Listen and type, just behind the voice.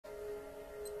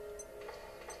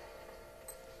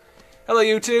Hello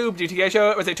YouTube,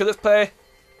 Dbtgamer, was it to Let's Play?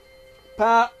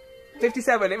 Part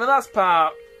 57. In the last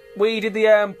part, we did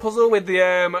the puzzle with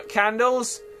the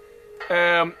candles.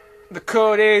 The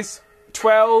code is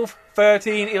 12,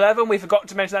 13, 11. We forgot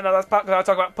to mention that in the last part because I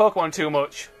talk about Pokemon too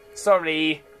much.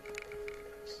 Sorry.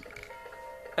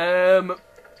 We're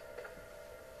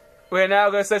now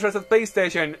going to search for the police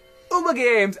station. Other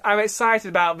games I'm excited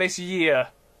about this year.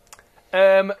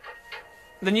 The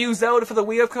new Zelda for the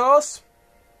Wii, of course.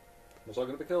 What's that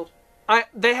going to be called?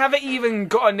 They haven't even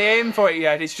got a name for it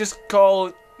yet. It's just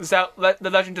called The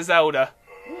Legend of Zelda.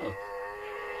 Oh.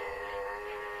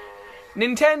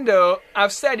 Nintendo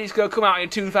have said it's going to come out in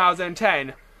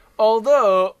 2010.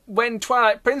 Although, when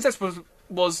Twilight Princess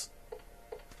was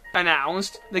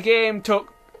announced, the game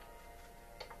took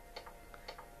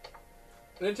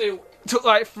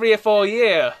like 3 or 4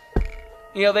 years.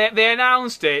 You know, they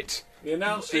announced it. They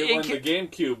announced it when the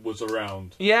GameCube was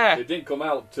around. Yeah. It didn't come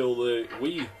out till the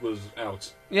Wii was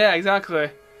out. Yeah,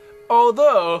 exactly.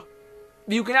 Although,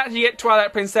 you can actually get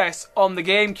Twilight Princess on the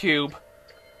GameCube.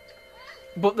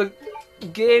 But the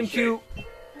GameCube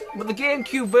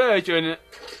version,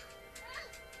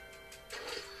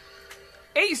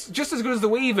 it's just as good as the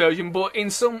Wii version, but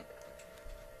the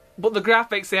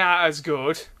graphics, they aren't as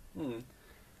good. And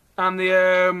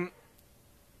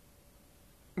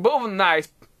but other than that,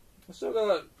 it's still got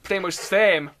that, pretty much the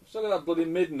same. Still got that bloody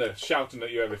Midna shouting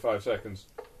at you every 5 seconds.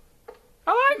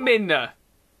 I like Midna.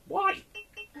 Why?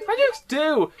 I just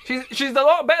do. She's a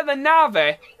lot better than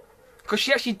Navi, because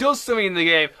she actually does something in the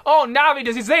game. All Navi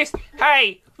does is this.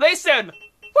 Hey, listen!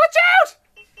 Watch out!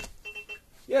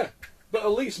 Yeah, but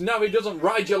at least Navi doesn't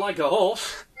ride you like a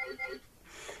horse.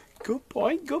 Good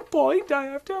point, I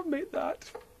have to admit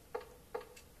that.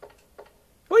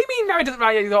 What do you mean Navi doesn't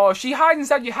ride you like a horse? She hides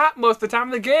inside your hat most of the time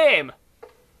in the game.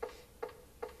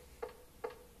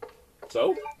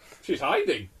 So? She's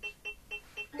hiding.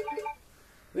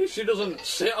 At least she doesn't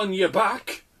sit on your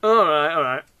back.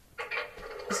 Alright.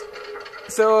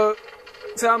 So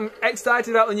I'm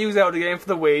excited about the new Zelda game for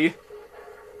the Wii.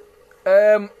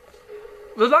 The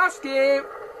last game,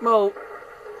 well,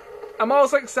 I'm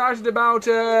also excited about,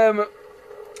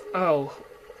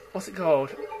 what's it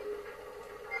called?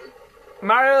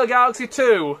 Mario Galaxy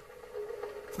 2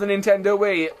 for the Nintendo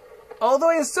Wii. Although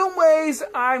in some ways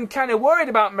I'm kind of worried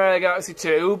about Mario Galaxy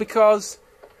 2 because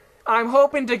I'm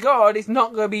hoping to God it's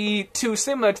not going to be too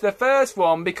similar to the first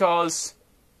one because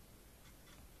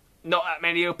not that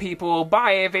many people will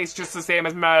buy it if it's just the same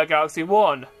as Mario Galaxy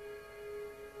 1.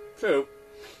 True.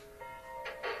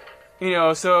 You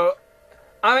know, so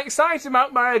I'm excited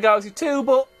about Mario Galaxy 2,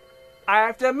 but I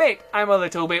have to admit I'm a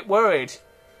little bit worried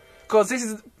because this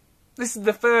is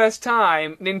the first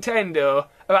time Nintendo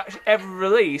have actually ever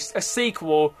released a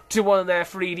sequel to one of their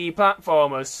 3D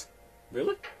platformers.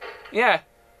 Really? Yeah.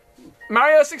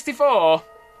 Mario 64,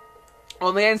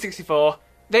 on the N64,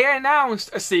 they announced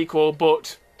a sequel,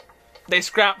 but they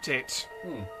scrapped it.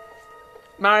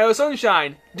 Mario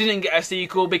Sunshine didn't get a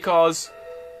sequel because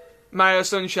Mario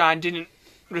Sunshine didn't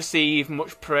receive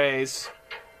much praise.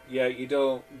 Yeah, you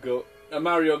don't go... A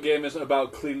Mario game isn't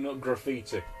about cleaning up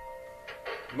graffiti.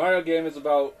 A Mario game is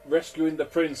about rescuing the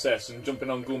princess and jumping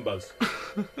on Goombas.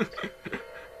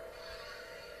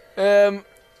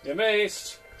 You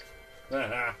missed!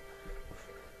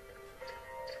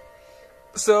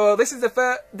 So this is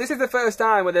the first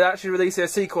time where they actually released a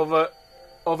sequel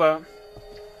of a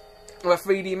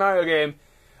 3D Mario game.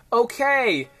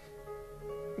 Okay,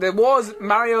 there was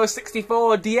Mario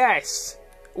 64 DS,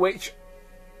 which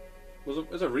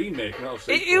it was a remake, not a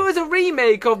sequel. it was a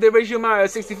remake of the original Mario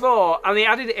 64, and they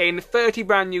added in 30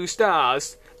 brand new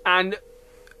stars and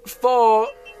 3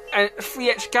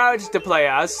 extra characters to play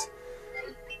as,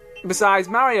 besides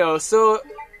Mario. So,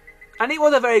 and it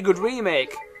was a very good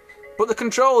remake. But the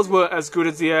controls weren't as good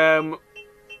as the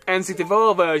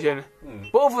N64 version.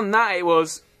 But other than that, it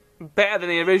was better than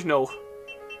the original.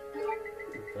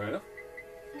 Fair enough.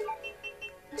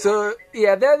 So,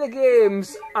 yeah, they're the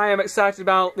games I am excited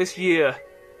about this year.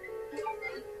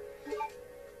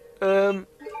 Although,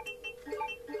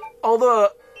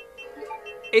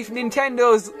 if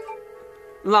Nintendo's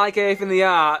like anything they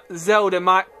are, Zelda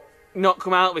might not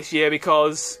come out this year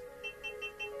because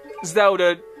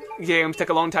Zelda games take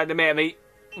a long time to make, and they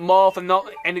more often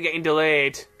not end up getting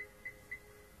delayed.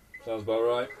 Sounds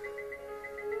about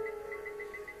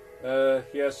right.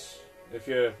 Yes, if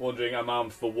you're wondering, I'm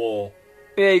armed for war.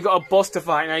 Yeah, you got a boss to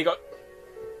fight now. You got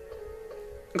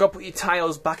to put your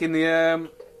tiles back in the.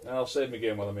 I'll save my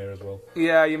game while I'm here as well.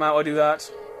 Yeah, you might want to do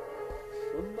that.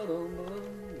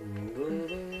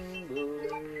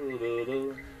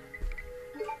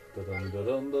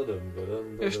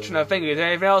 Just trying to think, is there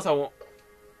anything else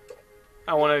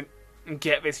I want to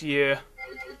get this year?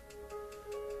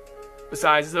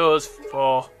 Besides those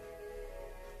four.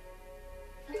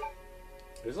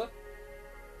 Is there?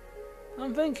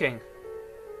 I'm thinking.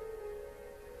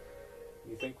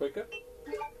 You think quicker?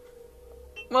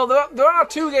 Well, there are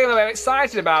two games I'm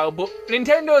excited about, but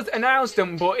Nintendo's announced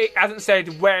them, but it hasn't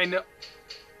said when they're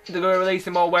going to release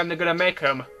them or when they're going to make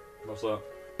them. What's that?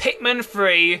 Pikmin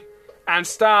 3 and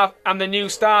the new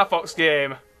Star Fox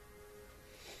game.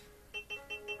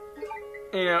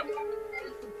 You know,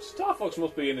 Star Fox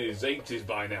must be in his 80s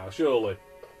by now, surely.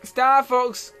 Star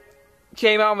Fox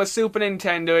came out on the Super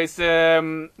Nintendo. It's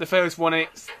the first one.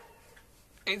 It's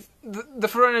the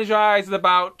franchise is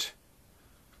about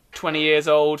 20 years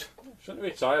old. Shouldn't he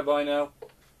retire by now?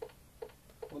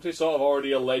 Wasn't he sort of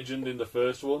already a legend in the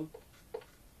first one?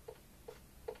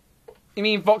 You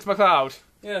mean Fox McCloud?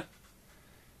 Yeah.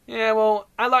 Yeah, well,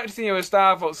 I'd like to see a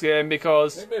Star Fox game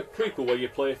because Maybe a prequel where you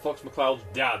play Fox McCloud's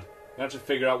dad and have to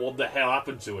figure out what the hell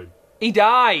happened to him. he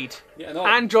died. Yeah, no.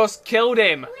 Andros killed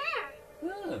him.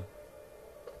 Yeah.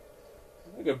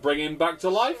 We could bring him back to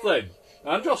life then.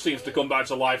 Andros seems to come back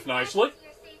to life nicely.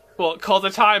 Well, cause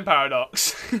a time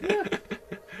paradox.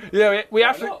 Yeah, we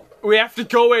have to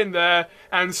go in there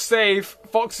and save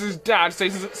Fox's dad so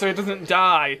he doesn't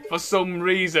die for some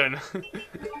reason.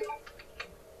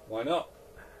 Why not?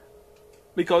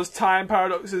 Because time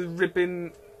paradoxes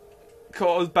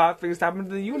cause bad things to happen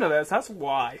to the universe. That's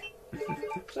why.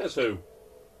 Says who?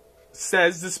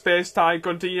 Says the space-time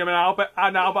continuum and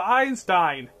Albert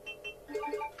Einstein.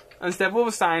 And several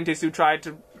other scientists who tried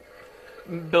to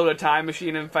build a time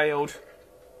machine and failed.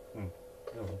 Oh.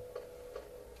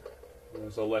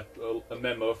 There's a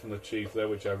memo from the chief there,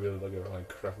 which I really don't give a flying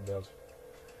crap about.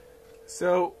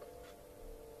 So,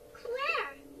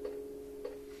 Claire!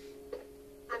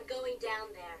 I'm going down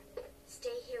there. Stay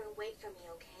here and wait for me,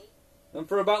 okay? And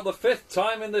for about the 5th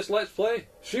time in this Let's Play,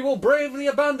 she will bravely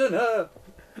abandon her!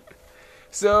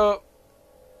 So,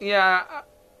 yeah,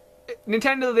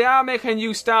 Nintendo, they are making a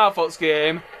new Star Fox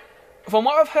game. From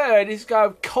what I've heard, it's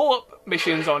got co-op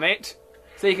missions on it,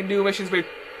 so you can do missions with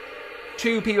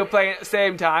 2 people playing at the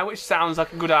same time, which sounds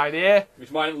like a good idea.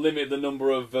 Which might limit the number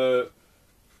of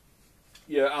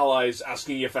your allies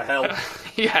asking you for help.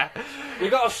 Yeah. We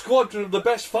got a squadron of the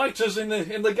best fighters in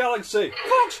the galaxy.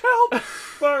 Fox, help!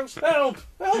 Fox, help!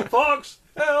 Help, Fox!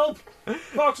 Help!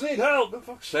 Fox need help! For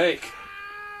fuck's sake!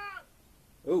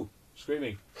 Ooh,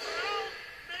 screaming.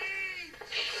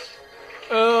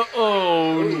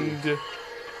 Owned.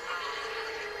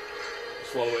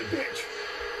 Swallow it, bitch.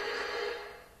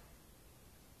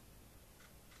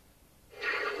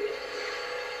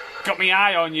 Got me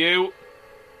eye on you.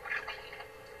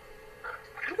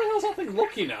 What the hell's that thing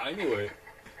looking at, anyway?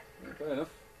 Fair enough.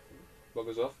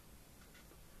 Buggers off.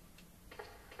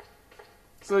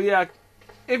 So yeah,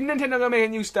 if Nintendo gonna make a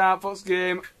new Star Fox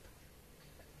game,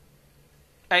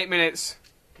 8 minutes.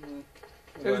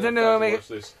 If Nintendo gonna Watch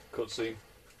this cutscene.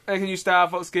 make a new Star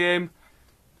Fox game,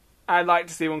 I'd like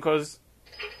to see one because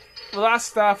the last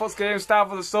Star Fox game, Star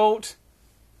Fox Assault,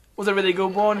 was a really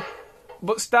good one.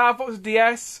 But Star Fox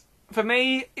DS, for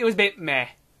me, it was a bit meh.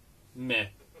 Meh.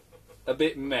 A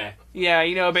bit meh. Yeah,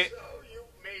 you know, a bit So you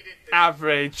made it this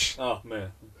average. far. Oh, meh.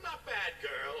 Not bad,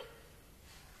 girl.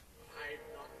 I'm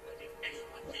not letting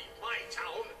anyone leave my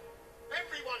town.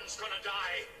 Everyone's gonna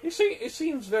die. You see, it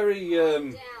seems very,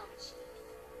 Down.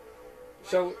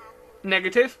 so,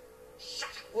 negative. Shut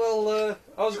up. well,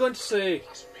 I was going to say,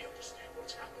 Possibly understand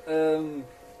what's happening.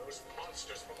 Those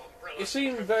monsters from Umbrella. it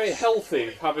seemed very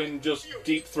healthy having just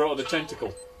deep-throated a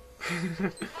tentacle.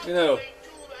 You know, They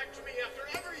do that to me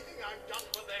after everything I've done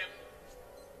for them.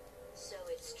 So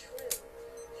it's true.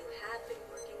 You have been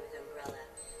working with Umbrella.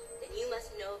 Then you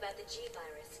must know about the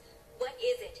G-Virus. What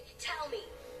is it? Tell me.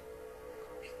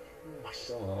 Must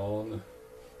come on.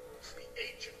 It's the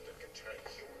agent that can turn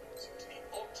humans into the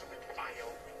ultimate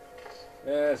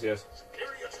bioweapons. Yes.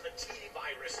 Superior to the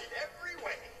T-Virus in every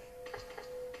way.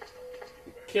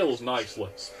 Kills nicely.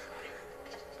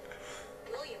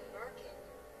 William Birkin.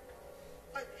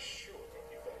 I'm sure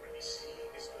you've already seen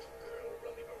this little girl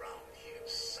running around here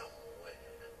somewhere.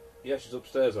 Yeah, she's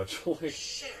upstairs, actually.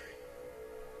 Sharing,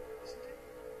 isn't it?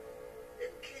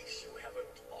 In case you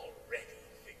haven't already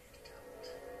figured it out.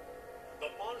 The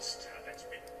monster that's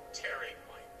been tearing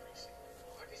my precinct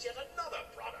apart is yet another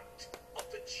product of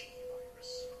the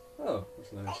G-Virus. Oh,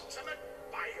 that's nice. Ultimate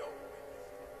bioweapon.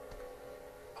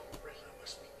 Umbrella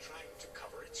must be trying to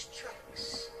cover its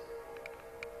tracks.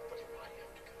 But if I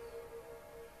have to go,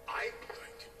 I'm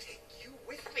going to take you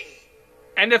with me.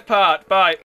 End of part. Bye.